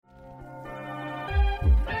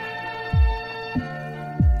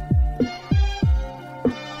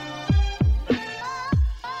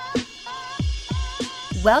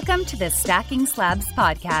Welcome to the Stacking Slabs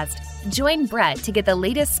podcast. Join Brett to get the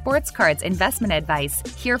latest sports cards investment advice,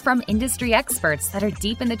 hear from industry experts that are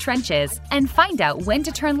deep in the trenches, and find out when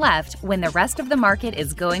to turn left when the rest of the market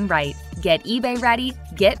is going right. Get eBay ready,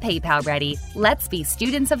 get PayPal ready. Let's be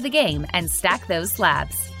students of the game and stack those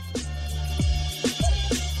slabs.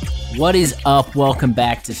 What is up? Welcome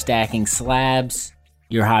back to Stacking Slabs,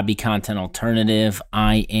 your hobby content alternative.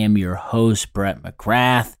 I am your host, Brett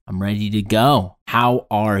McGrath. I'm ready to go. How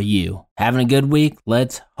are you? Having a good week?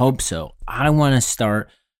 Let's hope so. I want to start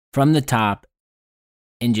from the top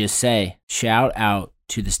and just say, shout out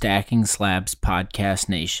to the Stacking Slabs podcast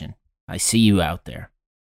nation. I see you out there.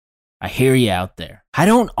 I hear you out there. I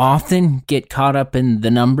don't often get caught up in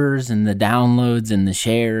the numbers and the downloads and the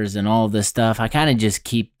shares and all this stuff. I kind of just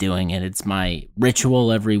keep doing it. It's my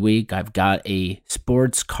ritual every week. I've got a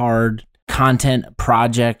sports card content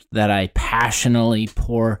project that I passionately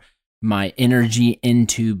pour my energy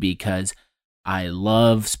into because I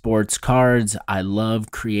love sports cards. I love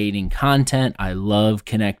creating content. I love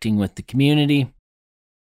connecting with the community.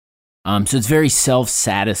 So it's very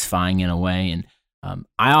self-satisfying in a way. And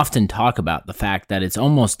I often talk about the fact that it's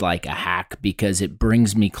almost like a hack because it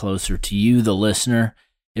brings me closer to you, the listener.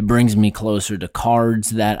 It brings me closer to cards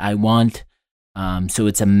that I want. So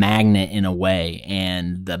it's a magnet in a way.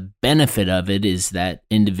 And the benefit of it is that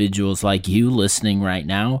individuals like you listening right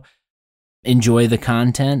now enjoy the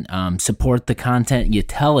content, support the content. You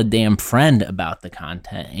tell a damn friend about the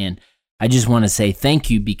content. And I just want to say thank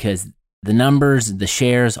you because the numbers, the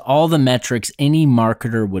shares, all the metrics any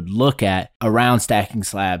marketer would look at around Stacking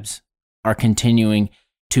Slabs are continuing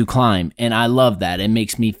to climb. And I love that. It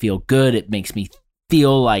makes me feel good. It makes me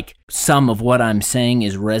feel like some of what I'm saying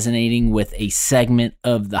is resonating with a segment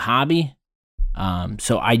of the hobby.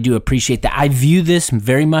 So I do appreciate that. I view this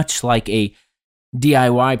very much like a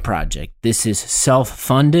DIY project. This is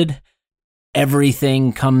self-funded.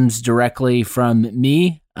 Everything comes directly from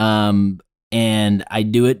me. And I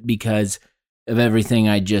do it because of everything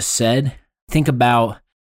I just said. Think about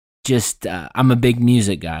I'm a big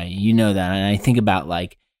music guy. You know that. And I think about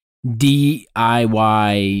like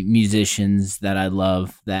DIY musicians that I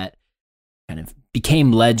love that kind of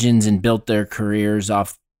became legends and built their careers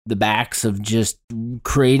off the backs of just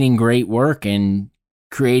creating great work and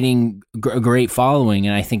creating a great following.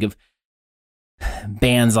 And I think of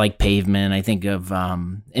bands like Pavement. I think of,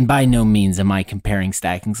 and by no means am I comparing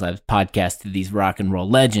Stacking Slabs podcast to these rock and roll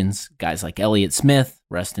legends, guys like Elliott Smith,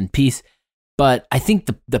 rest in peace. But I think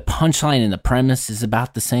the punchline and the premise is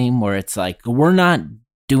about the same, where it's like, we're not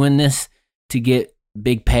doing this to get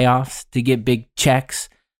big payoffs, to get big checks.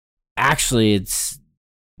 Actually,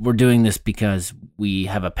 we're doing this because we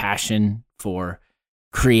have a passion for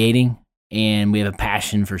creating and we have a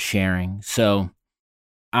passion for sharing. So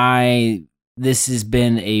this has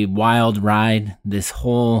been a wild ride, this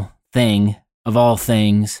whole thing, of all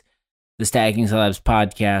things, the Stacking Slabs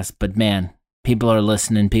podcast. But man, people are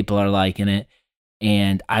listening, people are liking it,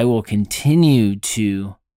 and I will continue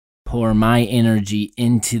to pour my energy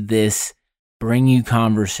into this, bring you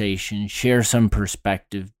conversation, share some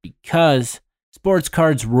perspective, because sports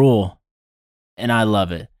cards rule, and I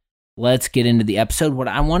love it. Let's get into the episode. What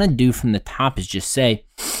I want to do from the top is just say,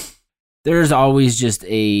 there's always just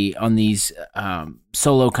on these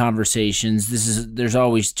solo conversations, there's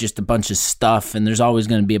always just a bunch of stuff, and there's always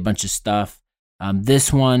going to be a bunch of stuff.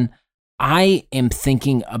 This one, I am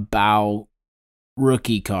thinking about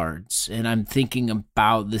rookie cards, and I'm thinking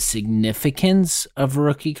about the significance of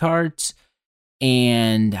rookie cards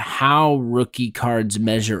and how rookie cards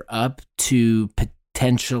measure up to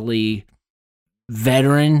potentially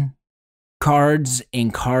veteran cards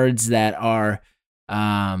and cards that are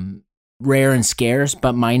rare and scarce,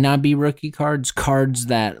 but might not be rookie cards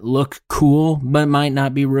that look cool, but might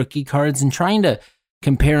not be rookie cards, and trying to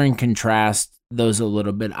compare and contrast those a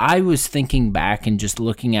little bit. I was thinking back and just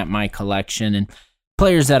looking at my collection and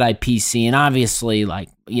players that I PC, and obviously, like,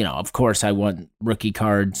 you know, of course I want rookie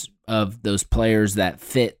cards of those players that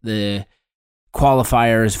fit the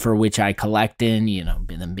qualifiers for which I collect in, you know,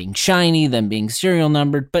 them being shiny, them being serial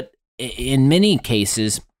numbered, but in many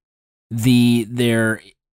cases, they're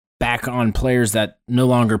back on players that no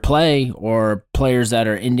longer play or players that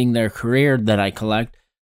are ending their career that I collect.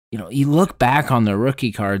 You know, you look back on the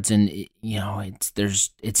rookie cards and, you know,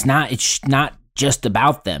 it's not just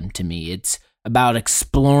about them to me. It's about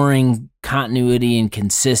exploring continuity and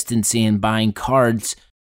consistency and buying cards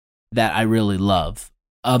that I really love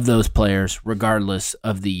of those players, regardless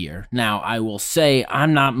of the year. Now, I will say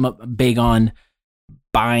I'm not big on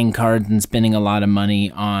buying cards and spending a lot of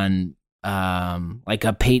money on like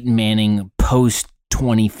a Peyton Manning post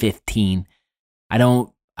 2015. I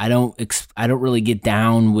don't really get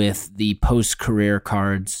down with the post-career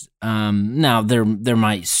cards. Now there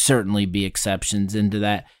might certainly be exceptions into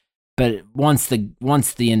that, but once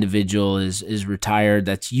the individual is retired,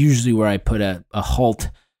 that's usually where I put a halt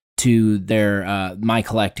to their my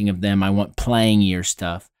collecting of them. I want playing year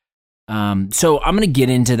stuff. So I'm going to get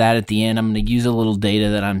into that at the end. I'm going to use a little data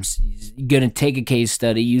that I'm going to take a case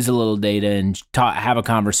study, use a little data, and have a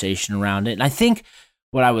conversation around it. And I think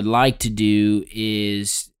what I would like to do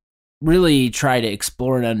is really try to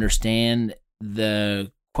explore and understand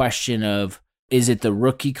the question of, is it the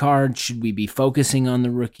rookie card? Should we be focusing on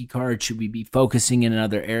the rookie card? Should we be focusing in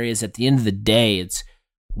other areas? At the end of the day, it's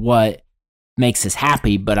what makes us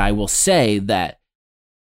happy. But I will say that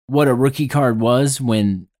what a rookie card was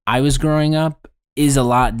when I was growing up is a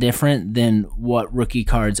lot different than what rookie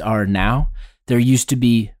cards are now. There used to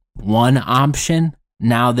be one option.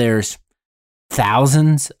 Now there's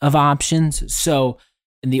thousands of options. So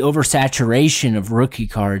in the oversaturation of rookie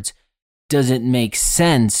cards, does it make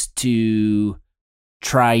sense to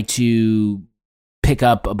try to pick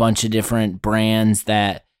up a bunch of different brands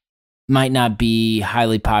that might not be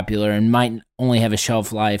highly popular and might only have a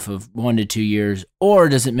shelf life of 1 to 2 years? Or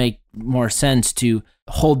does it make more sense to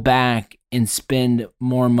hold back and spend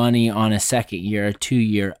more money on a second year, a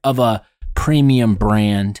 2-year of a premium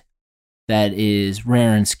brand that is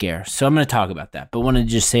rare and scarce? So I'm going to talk about that, but want to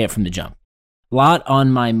just say it from the jump. A lot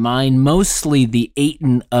on my mind, mostly the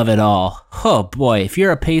Ayton of it all. Oh boy, if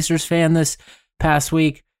you're a Pacers fan this past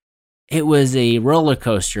week, it was a roller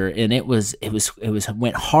coaster, and it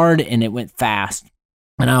went hard and it went fast.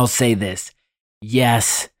 And I'll say this: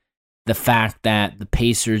 yes, the fact that the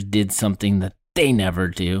Pacers did something that they never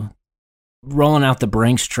do, rolling out the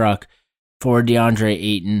Brinks truck for DeAndre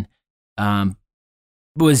Ayton,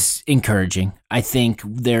 was encouraging. I think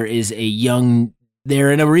they're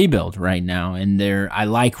in a rebuild right now, and I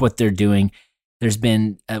like what they're doing. There's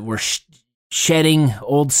been we're shedding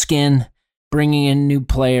old skin, bringing in new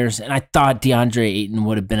players, and I thought DeAndre Ayton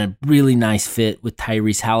would have been a really nice fit with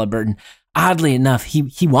Tyrese Halliburton. Oddly enough,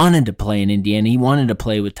 he wanted to play in Indiana. He wanted to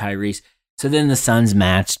play with Tyrese. So then the Suns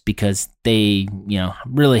matched because they,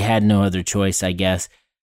 really had no other choice, I guess.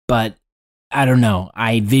 But I don't know.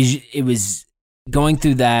 It was going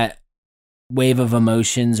through that wave of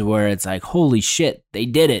emotions where it's like, holy shit, they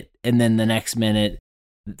did it. And then the next minute,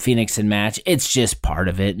 Phoenix and match. It's just part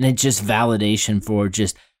of it. And it's just validation for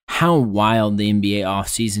just how wild the NBA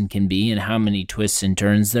offseason can be and how many twists and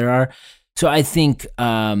turns there are. So I think,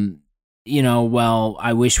 I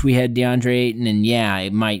wish we had DeAndre Ayton, and yeah,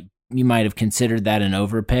 you might have considered that an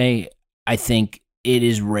overpay. I think it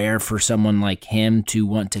is rare for someone like him to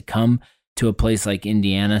want to come to a place like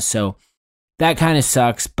Indiana. So that kind of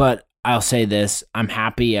sucks, but I'll say this: I'm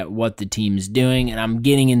happy at what the team's doing, and I'm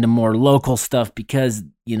getting into more local stuff because,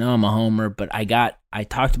 I'm a homer, but I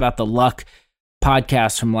talked about the Luck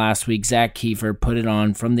podcast from last week. Zach Kiefer put it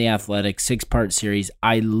on from The Athletic, 6-part series.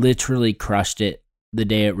 I literally crushed it the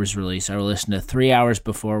day it was released. I listened to 3 hours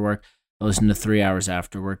before work. I listened to 3 hours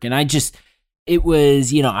after work. And it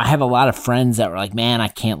was, I have a lot of friends that were like, man, I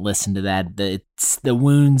can't listen to that. The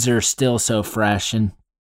wounds are still so fresh. And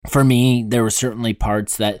for me, there were certainly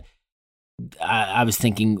parts that I was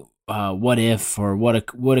thinking, what if, or woulda,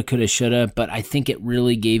 coulda, shoulda. But I think it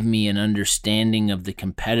really gave me an understanding of the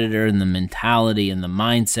competitor and the mentality and the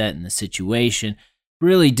mindset and the situation.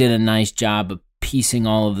 Really did a nice job of piecing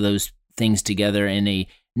all of those things together in a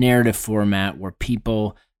narrative format where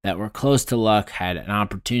people that were close to Luck had an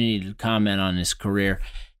opportunity to comment on his career.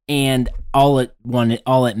 And all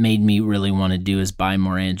it made me really want to do is buy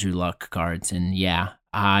more Andrew Luck cards. And yeah,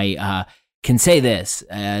 I can say this: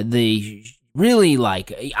 I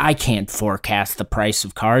can't forecast the price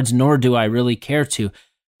of cards, nor do I really care to.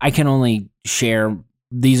 I can only share,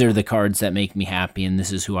 these are the cards that make me happy, and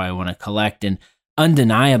this is who I want to collect. And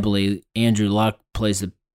undeniably, Andrew Luck plays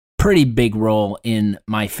a pretty big role in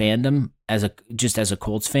my fandom as a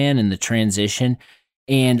Colts fan in the transition.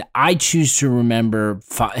 And I choose to remember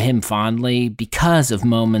him fondly because of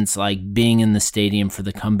moments like being in the stadium for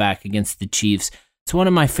the comeback against the Chiefs. It's one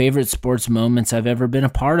of my favorite sports moments I've ever been a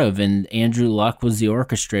part of, and Andrew Luck was the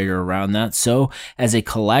orchestrator around that. So as a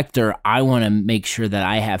collector, I want to make sure that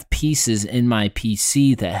I have pieces in my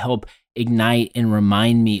PC that help ignite and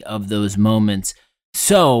remind me of those moments.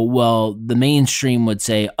 So, the mainstream would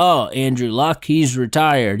say, oh, Andrew Luck, he's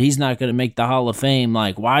retired. He's not going to make the Hall of Fame.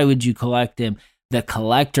 Like, why would you collect him? The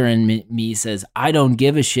collector in me says, I don't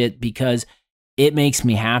give a shit because it makes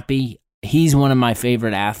me happy. He's one of my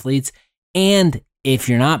favorite athletes. And if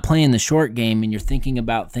you're not playing the short game and you're thinking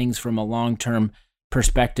about things from a long-term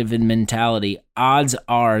perspective and mentality, odds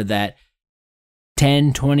are that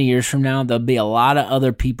 10, 20 years from now, there'll be a lot of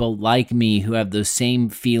other people like me who have those same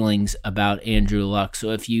feelings about Andrew Luck.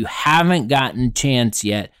 So if you haven't gotten a chance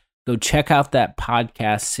yet, go check out that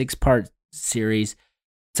podcast, 6-part series.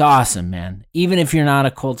 It's awesome, man. Even if you're not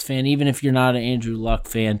a Colts fan, even if you're not an Andrew Luck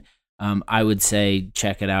fan, I would say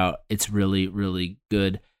check it out. It's really, really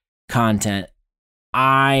good content.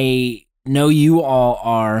 I know you all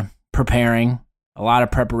are preparing, a lot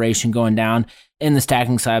of preparation going down in the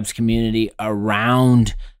Stacking Slabs community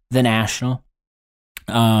around the National.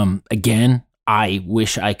 Again, I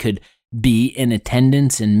wish I could be in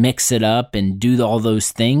attendance and mix it up and do all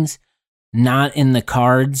those things. Not in the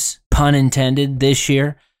cards, pun intended, this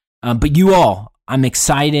year. But you all, I'm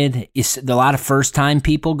excited. It's a lot of first-time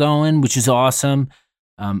people going, which is awesome.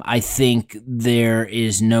 I think there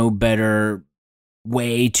is no better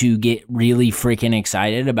way to get really freaking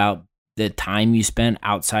excited about the time you spent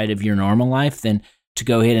outside of your normal life than to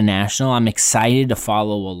go hit a National. I'm excited to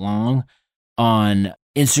follow along on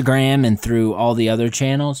Instagram and through all the other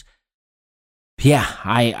channels. Yeah,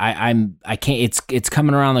 I can't. It's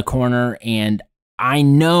coming around the corner, and I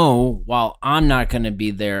know while I'm not going to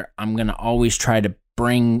be there, I'm going to always try to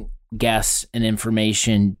bring guests and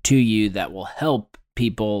information to you that will help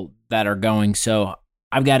people that are going. So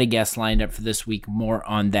I've got a guest lined up for this week. More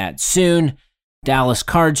on that soon. Dallas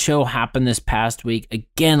Card Show happened this past week.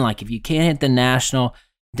 Again, like if you can't hit the National,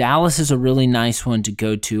 Dallas is a really nice one to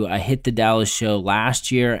go to. I hit the Dallas show last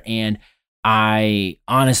year, and I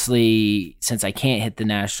honestly, since I can't hit the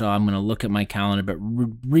National, I'm going to look at my calendar, but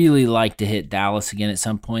really like to hit Dallas again at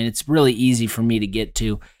some point. It's really easy for me to get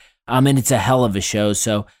to, and it's a hell of a show.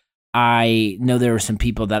 So I know there were some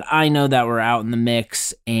people that I know that were out in the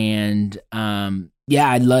mix, and yeah,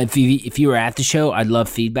 I'd love if you were at the show. I'd love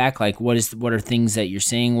feedback. Like, what are things that you're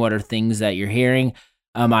seeing? What are things that you're hearing?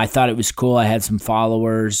 I thought it was cool. I had some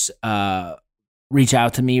followers reach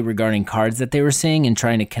out to me regarding cards that they were seeing and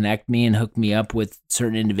trying to connect me and hook me up with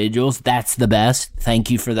certain individuals. That's the best. Thank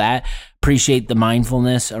you for that. Appreciate the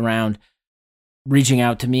mindfulness around reaching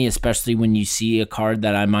out to me, especially when you see a card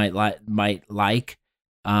that I might like.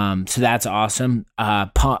 So that's awesome.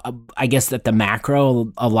 I guess that the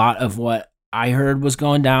macro, a lot of what I heard was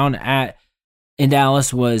going down in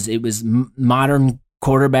Dallas was modern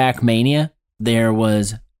quarterback mania. There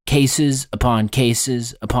was cases upon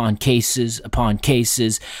cases upon cases upon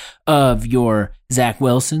cases of your Zach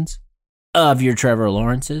Wilsons, of your Trevor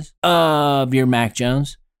Lawrences, of your Mac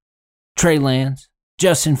Jones, Trey Lance,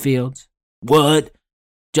 Justin Fields. What?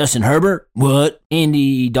 Justin Herbert? What?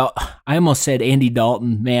 Andy Dalton? I almost said Andy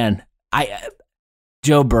Dalton. Man,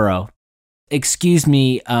 Joe Burrow. Excuse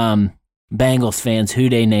me, Bengals fans, Who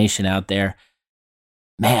Dey Nation out there.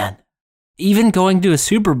 Man, even going to a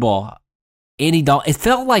Super Bowl, Andy Dalton, it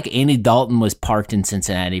felt like Andy Dalton was parked in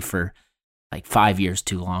Cincinnati for like 5 years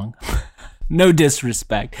too long. No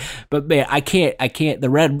disrespect, but man, I can't, the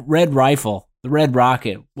red rifle, the red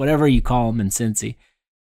rocket, whatever you call him in Cincy.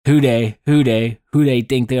 Who Dey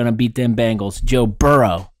think they're going to beat them Bengals? Joe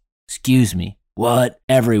Burrow, excuse me, what?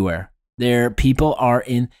 Everywhere.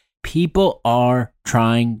 People are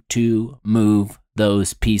trying to move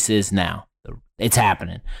those pieces now. It's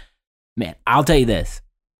happening. Man, I'll tell you this.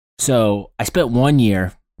 So I spent 1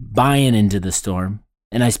 year buying into the storm,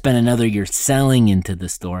 and I spent another year selling into the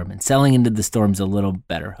storm, and selling into the storm's a little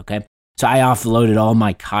better, okay? So I offloaded all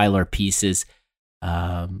my Kyler pieces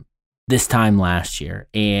this time last year,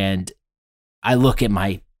 and I look at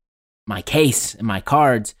my case and my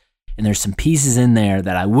cards, and there's some pieces in there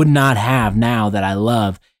that I would not have now that I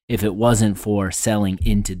love if it wasn't for selling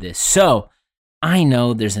into this. So I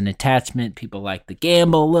know there's an attachment. People like to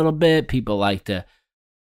gamble a little bit. People like to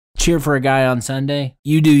cheer for a guy on Sunday.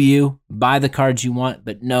 You do you. Buy the cards you want,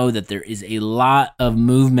 but know that there is a lot of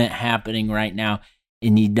movement happening right now,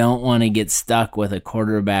 and you don't want to get stuck with a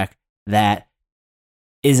quarterback that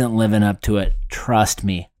isn't living up to it. Trust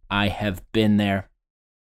me, I have been there.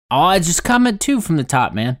 I just comment too from the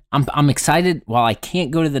top, man. I'm excited. While I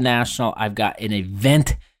can't go to the National, I've got an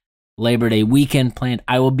event Labor Day weekend planned.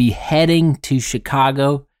 I will be heading to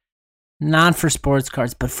Chicago, not for sports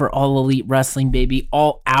cards, but for All Elite Wrestling, baby.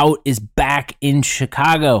 All Out is back in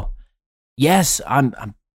Chicago. Yes, I'm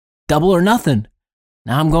double or nothing.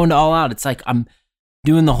 Now I'm going to All Out. It's like I'm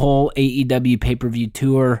doing the whole AEW pay-per-view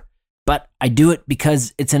tour, but I do it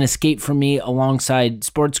because it's an escape for me alongside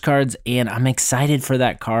sports cards, and I'm excited for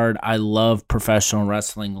that card. I love professional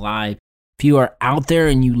wrestling live. If you are out there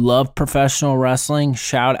and you love professional wrestling,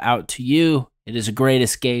 shout out to you. It is a great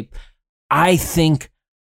escape. I think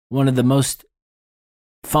one of the most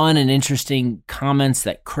fun and interesting comments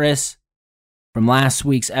that Chris from last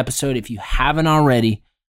week's episode, if you haven't already,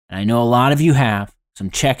 And I know a lot of you have, so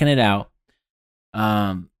I'm checking it out.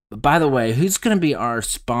 But by the way, who's going to be our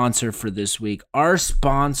sponsor for this week? Our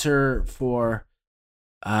sponsor for,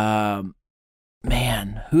 who's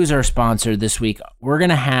our sponsor this week? We're going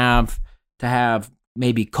to have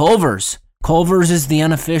maybe Culver's. Culver's is the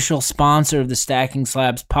unofficial sponsor of the Stacking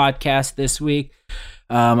Slabs podcast this week.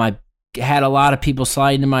 I had a lot of people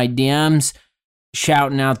slide into my DMs,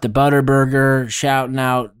 shouting out the Butterburger, shouting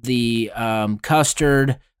out the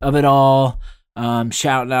custard of it all,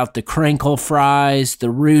 shouting out the crinkle fries, the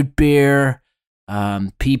root beer.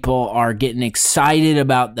 People are getting excited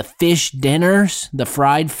about the fish dinners, the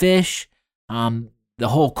fried fish, the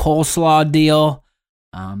whole coleslaw deal.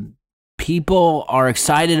 People are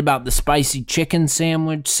excited about the spicy chicken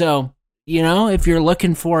sandwich. So, if you're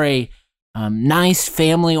looking for a nice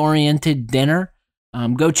family-oriented dinner,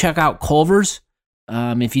 go check out Culver's.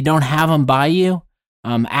 If you don't have them by you,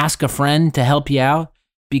 ask a friend to help you out,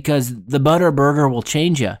 because the Butterburger will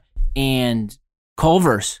change you. And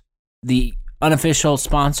Culver's, the unofficial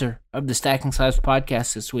sponsor of the Stacking Slabs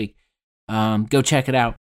podcast this week, go check it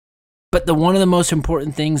out. But one of the most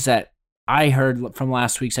important things that I heard from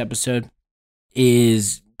last week's episode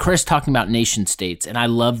is Chris talking about nation states, and I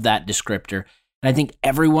love that descriptor. And I think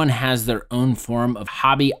everyone has their own form of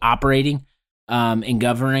hobby operating and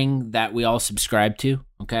governing that we all subscribe to,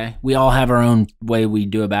 okay? We all have our own way we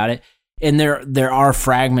do about it. And there are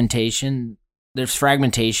fragmentation. There's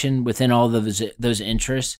fragmentation within all those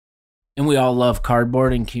interests. And we all love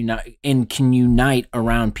cardboard and can unite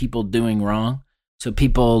around people doing wrong. So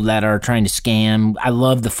people that are trying to scam. I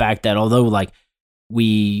love the fact that although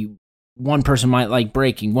one person might like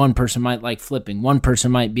breaking, one person might like flipping, one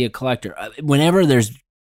person might be a collector. Whenever there's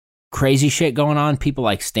crazy shit going on, people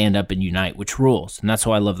stand up and unite, which rules. And that's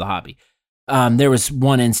why I love the hobby. There was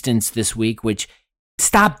one instance this week, which,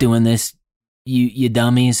 stop doing this, you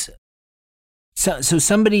dummies. So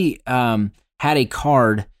somebody had a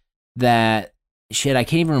card that, I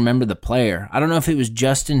can't even remember the player. I don't know if it was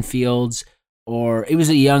Justin Fields or it was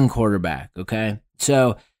a young quarterback, okay?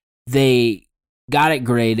 So they got it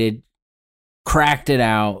graded, cracked it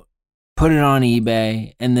out, put it on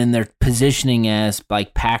eBay, and then they're positioning as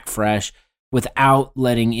pack fresh without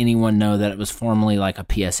letting anyone know that it was formerly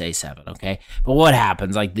a PSA 7, okay? But what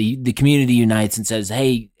happens? The community unites and says,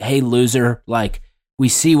 hey, loser, we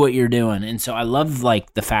see what you're doing. And so I love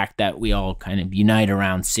the fact that we all kind of unite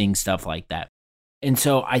around seeing stuff like that. And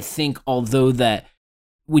so I think although that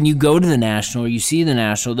when you go to the National or you see the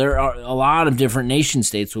National, there are a lot of different nation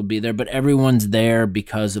states will be there, but everyone's there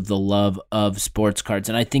because of the love of sports cards.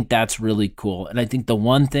 And I think that's really cool. And I think the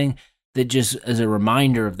one thing that just as a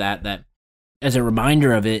reminder of that as a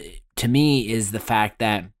reminder of it to me is the fact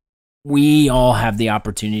that we all have the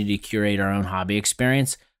opportunity to curate our own hobby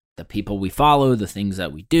experience. The people we follow, the things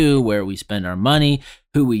that we do, where we spend our money,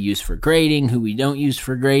 who we use for grading, who we don't use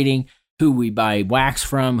for grading, who we buy wax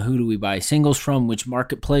from, who do we buy singles from, which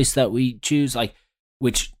marketplace that we choose,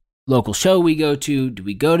 which local show we go to, do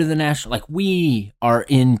we go to the National? We are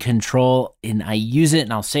in control, and I use it,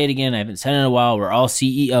 and I'll say it again, I haven't said it in a while, we're all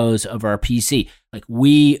CEOs of our PC.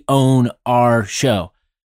 We own our show.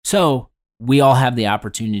 So we all have the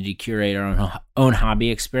opportunity to curate our own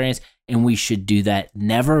hobby experience, and we should do that.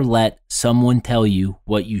 Never let someone tell you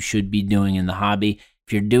what you should be doing in the hobby.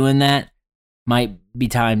 If you're doing that, might be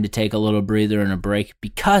time to take a little breather and a break,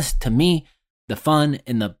 because to me, the fun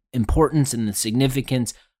and the importance and the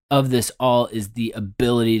significance of this all is the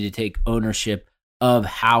ability to take ownership of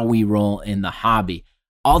how we roll in the hobby.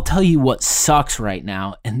 I'll tell you what sucks right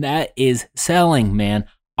now, and that is selling, man.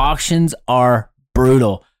 Auctions are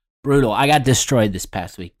brutal. I got destroyed this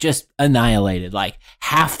past week, just annihilated.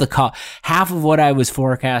 Half of what I was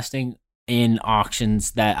forecasting in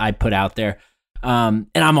auctions that I put out there. And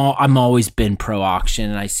I'm always been pro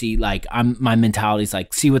auction, and I see my mentality is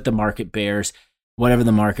see what the market bears. Whatever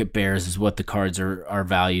the market bears is what the cards are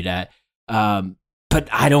valued at. But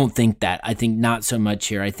I don't think that. I think not so much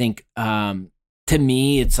here. I think to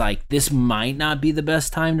me, it's this might not be the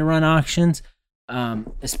best time to run auctions,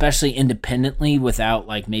 especially independently without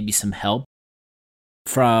maybe some help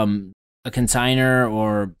from a consignor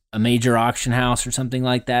or a major auction house or something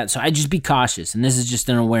like that. So I just be cautious, and this is just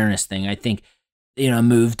an awareness thing. I think a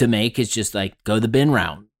move to make is just go the bin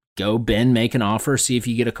route. Go bin, make an offer, see if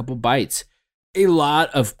you get a couple bites. A lot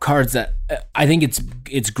of cards that I think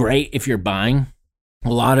it's great if you're buying. A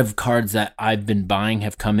lot of cards that I've been buying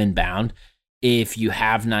have come inbound. If you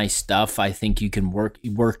have nice stuff, I think you can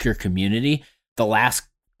work your community. The last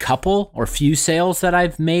couple or few sales that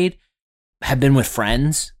I've made have been with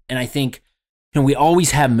friends, and I think we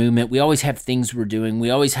always have movement. We always have things we're doing. We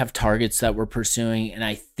always have targets that we're pursuing. And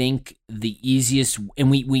I think the easiest, and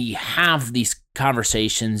we have these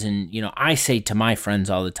conversations, and, I say to my friends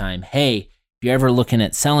all the time, hey, if you're ever looking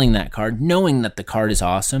at selling that card, knowing that the card is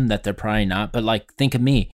awesome, that they're probably not, but like, think of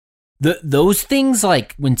me. Those things,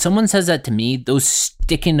 like when someone says that to me, those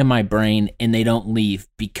stick into my brain and they don't leave,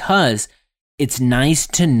 because it's nice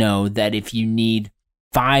to know that if you need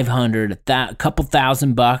 $500, a couple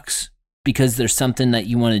 $1,000 because there's something that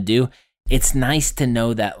you want to do, it's nice to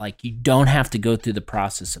know that like you don't have to go through the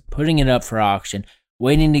process of putting it up for auction,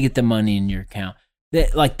 waiting to get the money in your account.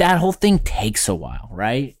 That whole thing takes a while,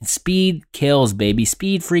 right? Speed kills, baby.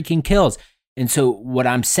 Speed freaking kills. And so what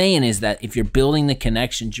I'm saying is that if you're building the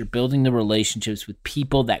connections, you're building the relationships with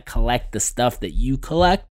people that collect the stuff that you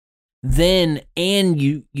collect, then, and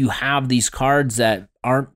you have these cards that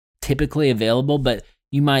aren't typically available, but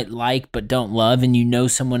you might like but don't love,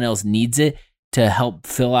 and someone else needs it to help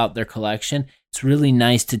fill out their collection, it's really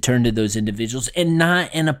nice to turn to those individuals, and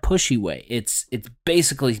not in a pushy way. It's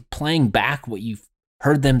basically playing back what you've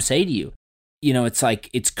heard them say to you. It's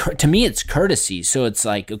like, to me, it's courtesy. So it's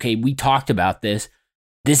like, okay, we talked about this.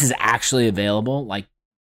 This is actually available. Like,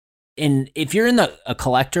 and if you're a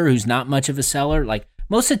collector who's not much of a seller, like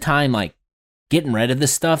most of the time, like getting rid of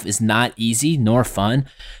this stuff is not easy nor fun.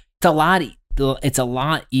 It's a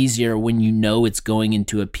lot easier when it's going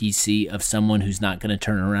into a PC of someone who's not going to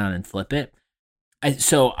turn around and flip it.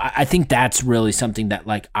 So I think that's really something that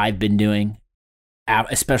like I've been doing,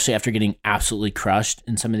 especially after getting absolutely crushed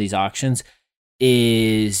in some of these auctions,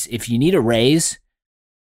 is if you need a raise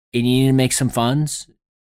and you need to make some funds,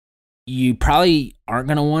 you probably aren't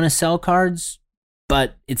going to want to sell cards,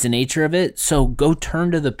 but it's the nature of it. So go turn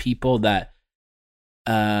to the people that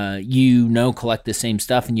collect the same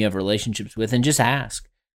stuff and you have relationships with, and just ask.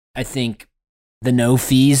 I think the no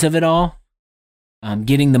fees of it all,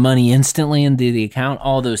 getting the money instantly into the account,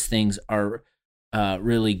 all those things are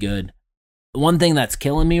really good. One thing that's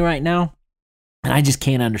killing me right now, and I just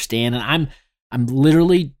can't understand, and I'm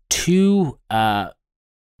literally too, I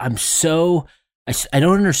don't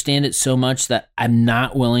understand it so much that I'm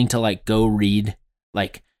not willing to like go read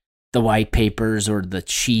like the white papers or the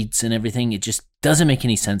sheets and everything. It just doesn't make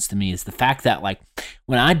any sense to me, is the fact that like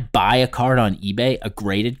when I buy a card on eBay, a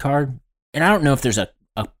graded card, and I don't know if there's a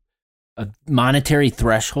monetary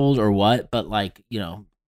threshold or what, but like,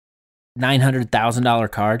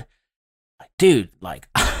 $900,000 card, dude, like,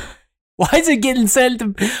 why is it getting sent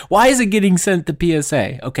to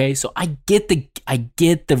PSA? Okay, so I get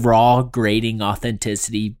the raw grading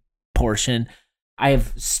authenticity portion. I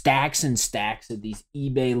have stacks and stacks of these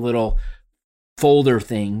eBay little folder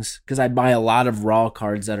things because I buy a lot of raw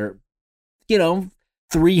cards that are, $300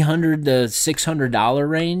 to $600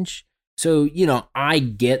 range. So,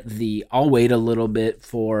 I'll wait a little bit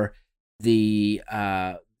for the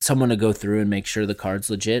someone to go through and make sure the card's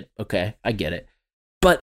legit. Okay, I get it.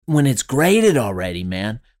 But when it's graded already,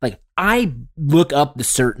 man, like I look up the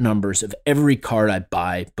cert numbers of every card I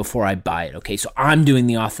buy before I buy it. Okay, so I'm doing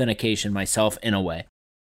the authentication myself in a way.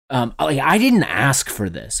 I didn't ask for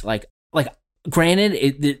this. Like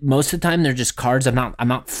granted, most of the time they're just cards I'm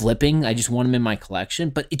not flipping. I just want them in my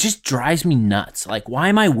collection, but it just drives me nuts. Like, why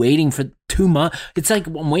am I waiting for 2 months? It's like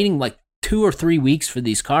I'm waiting like 2 or 3 weeks for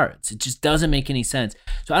these cards. It just doesn't make any sense.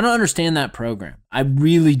 So I don't understand that program. I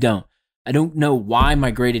really don't. I don't know why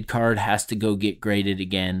my graded card has to go get graded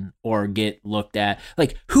again or get looked at.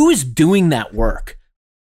 Like, who is doing that work?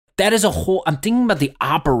 That is I'm thinking about the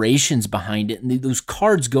operations behind it and those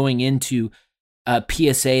cards going into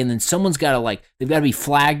PSA, and then someone's got to they've got to be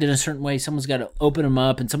flagged in a certain way. Someone's got to open them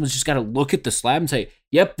up, and someone's just got to look at the slab and say,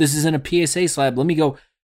 yep, this is in a PSA slab. Let me go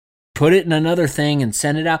put it in another thing and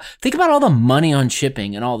send it out. Think about all the money on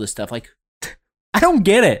shipping and all this stuff. Like, I don't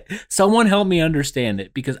get it. Someone help me understand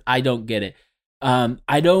it, because I don't get it.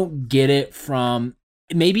 I don't get it from,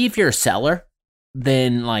 maybe if you're a seller,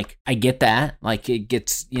 then I get that. Like, it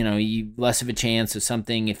gets, you less of a chance of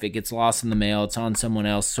something. If it gets lost in the mail, it's on someone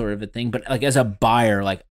else, sort of a thing. But as a buyer,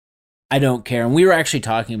 I don't care. And we were actually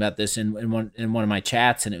talking about this in one of my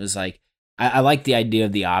chats, and it was I like the idea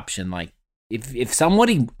of the option. If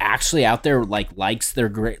somebody actually out there likes their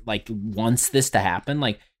great, wants this to happen,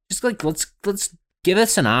 just let's give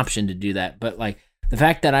us an option to do that. But the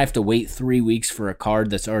fact that I have to wait 3 weeks for a card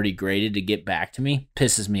that's already graded to get back to me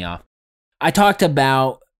pisses me off. I talked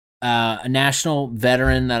about a national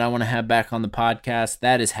veteran that I want to have back on the podcast.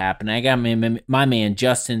 That is happening. I got my man,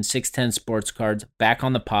 Justin, 610 Sports Cards, back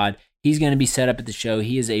on the pod. He's going to be set up at the show.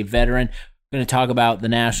 He is a veteran. We're going to talk about the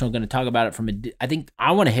national. Going to talk about it I think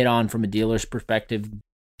I want to hit on from a dealer's perspective,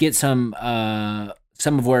 get some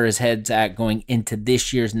some of where his head's at going into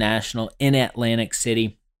this year's National in Atlantic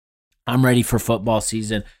City. I'm ready for football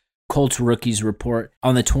season. Colts Rookies Report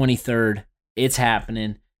on the 23rd. It's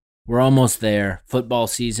happening. We're almost there. Football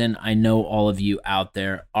season. I know all of you out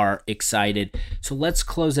there are excited. So let's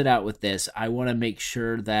close it out with this. I want to make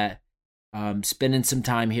sure that I'm spending some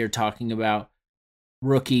time here talking about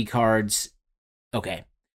rookie cards. Okay.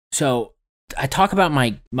 So I talk about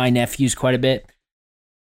my nephews quite a bit.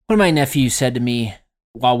 One of my nephews said to me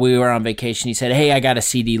while we were on vacation, he said, "Hey, I got a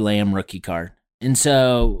CeeDee Lamb rookie card." And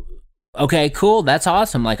so, okay, cool. That's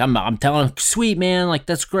awesome. Like I'm telling him, sweet man, like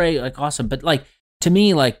that's great, like awesome. But like to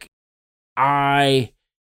me, like I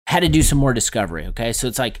had to do some more discovery. Okay. So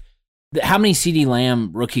it's like, how many CeeDee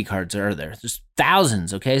Lamb rookie cards are there? There's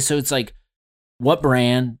thousands. Okay. So it's like, what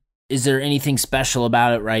brand? Is there anything special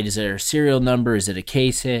about it, right? Is there a serial number? Is it a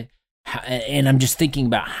case hit? And I'm just thinking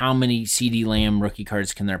about how many CeeDee Lamb rookie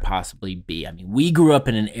cards can there possibly be? I mean, we grew up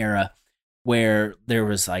in an era where there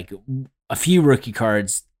was like a few rookie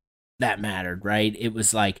cards that mattered, right? It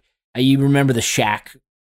was like, you remember the Shaq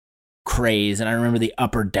craze, and I remember the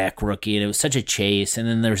Upper Deck rookie, and it was such a chase. And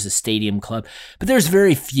then there's the Stadium Club, but there's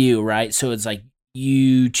very few, right? So it's like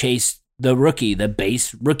you chase the rookie, the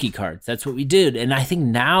base rookie cards. That's what we did. And I think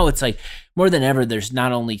now it's like more than ever, there's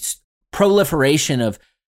not only proliferation of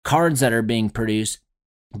cards that are being produced,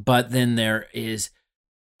 but then there is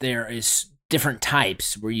different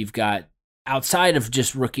types where you've got, outside of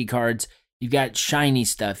just rookie cards, you've got shiny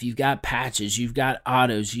stuff, you've got patches, you've got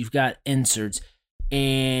autos, you've got inserts,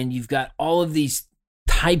 and you've got all of these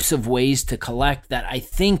types of ways to collect that I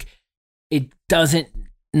think it doesn't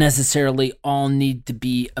necessarily all need to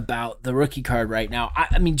be about the rookie card right now.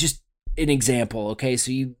 I mean, just an example, okay? So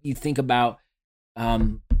you think about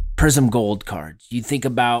Prism Gold cards. You think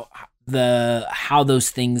about how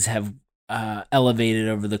those things have elevated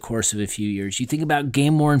over the course of a few years. You think about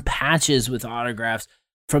game-worn patches with autographs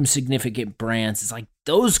from significant brands. It's like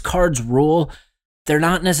those cards rule. They're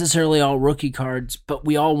not necessarily all rookie cards, but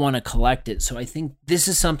we all want to collect it. So I think this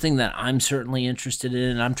is something that I'm certainly interested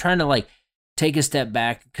in, and I'm trying to like take a step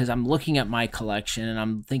back because I'm looking at my collection and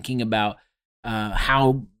I'm thinking about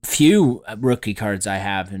how few rookie cards I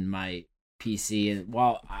have in my PC.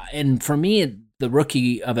 And for me, the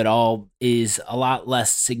rookie of it all is a lot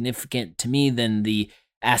less significant to me than the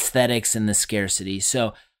aesthetics and the scarcity.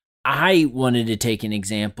 So I wanted to take an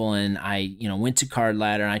example, and I, went to Card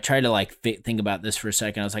Ladder, and I tried to like think about this for a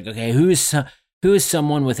second. I was like, okay, who is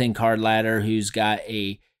someone within Card Ladder who's got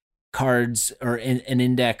a cards or an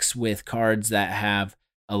index with cards that have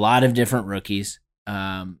a lot of different rookies,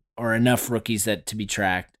 or enough rookies that to be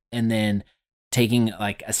tracked, and then taking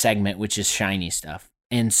like a segment which is shiny stuff.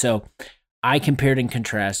 And so I compared and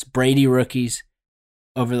contrast Brady rookies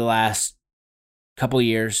over the last couple of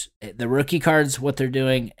years, the rookie cards, what they're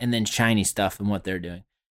doing, and then shiny stuff and what they're doing.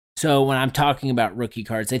 So when I'm talking about rookie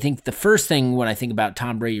cards, I think the first thing when I think about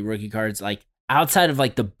Tom Brady rookie cards, like outside of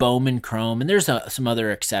like the Bowman Chrome, and there's some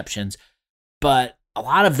other exceptions, but a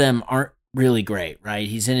lot of them aren't really great, right?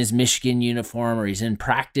 He's in his Michigan uniform or he's in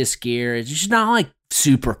practice gear. It's just not like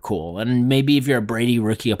super cool. And maybe if you're a Brady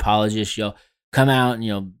rookie apologist, you'll come out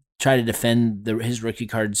and try to defend his rookie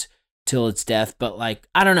cards till it's death. But like,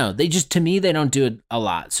 I don't know. They just, to me, they don't do it a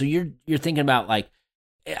lot. So you're thinking about like,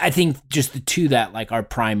 I think just the two that like are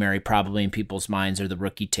primary probably in people's minds are the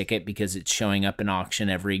rookie ticket, because it's showing up in auction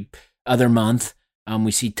every other month.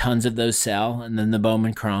 We see tons of those sell, and then the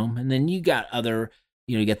Bowman Chrome, and then you got other,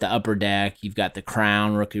 you get the Upper Deck, you've got the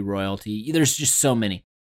Crown Rookie Royalty. There's just so many.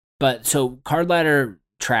 But so Card Ladder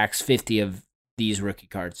tracks 50 of these rookie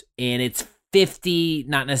cards, and it's 50,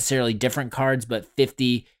 not necessarily different cards, but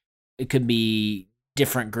 50, it could be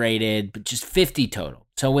different graded, but just 50 total.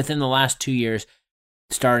 So within the last 2 years,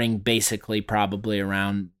 starting basically probably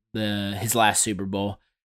around his last Super Bowl,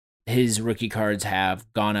 his rookie cards have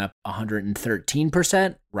gone up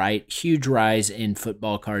 113%, right? Huge rise in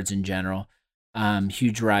football cards in general.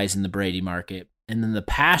 Huge rise in the Brady market. And then the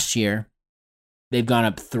past year, they've gone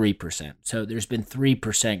up 3%. So there's been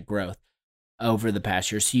 3% growth over the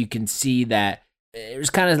past year. So you can see that there's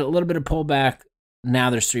kind of a little bit of pullback.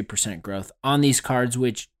 Now there's 3% growth on these cards,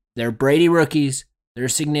 which they're Brady rookies. They're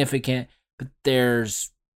significant, but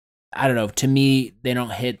there's, I don't know, to me, they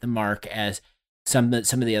don't hit the mark as some of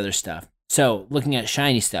the other stuff. So looking at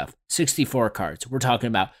shiny stuff, 64 cards. We're talking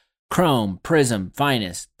about Chrome, Prism,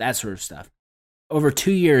 Finest, that sort of stuff. Over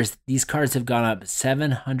 2 years, these cards have gone up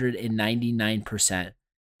 799%.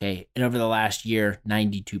 Okay, and over the last year,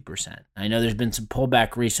 92%. I know there's been some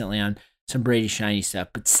pullback recently on some Brady shiny stuff,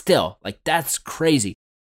 but still, like, that's crazy.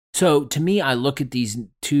 So to me, I look at these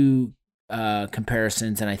two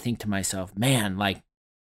comparisons and I think to myself, man, like,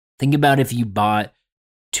 Think about if you bought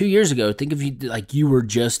 2 years ago, think if you were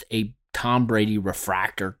just a Tom Brady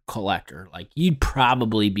refractor collector, like you'd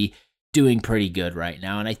probably be doing pretty good right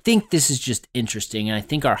now. And I think this is just interesting. And I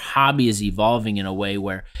think our hobby is evolving in a way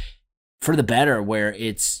where, for the better, where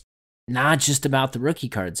it's not just about the rookie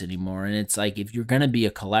cards anymore. And it's like, if you're going to be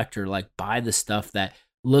a collector, like buy the stuff that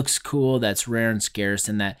looks cool, that's rare and scarce,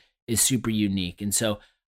 and that is super unique. And so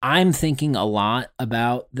I'm thinking a lot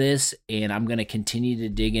about this, and I'm going to continue to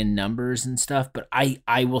dig in numbers and stuff. But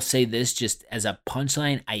I will say this just as a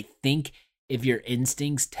punchline. I think if your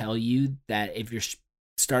instincts tell you that if you're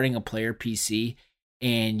starting a player PC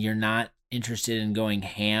and you're not interested in going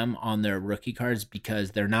ham on their rookie cards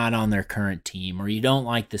because they're not on their current team, or you don't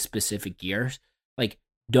like the specific years, like,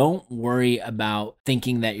 don't worry about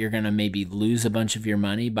thinking that you're going to maybe lose a bunch of your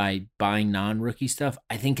money by buying non-rookie stuff.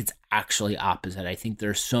 I think it's actually opposite. I think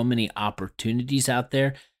there's so many opportunities out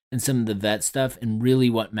there in some of the vet stuff, and really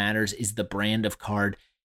what matters is the brand of card,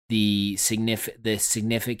 the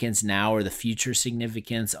significance now or the future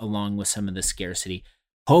significance, along with some of the scarcity.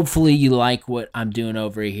 Hopefully you like what I'm doing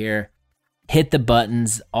over here. Hit the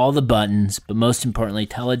buttons, all the buttons, but most importantly,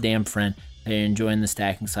 tell a damn friend that you're enjoying the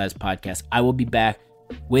Stacking Slabs podcast. I will be back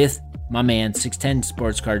with my man 610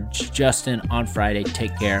 Sports Card Justin on Friday.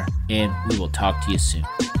 Take care, and we will talk to you soon.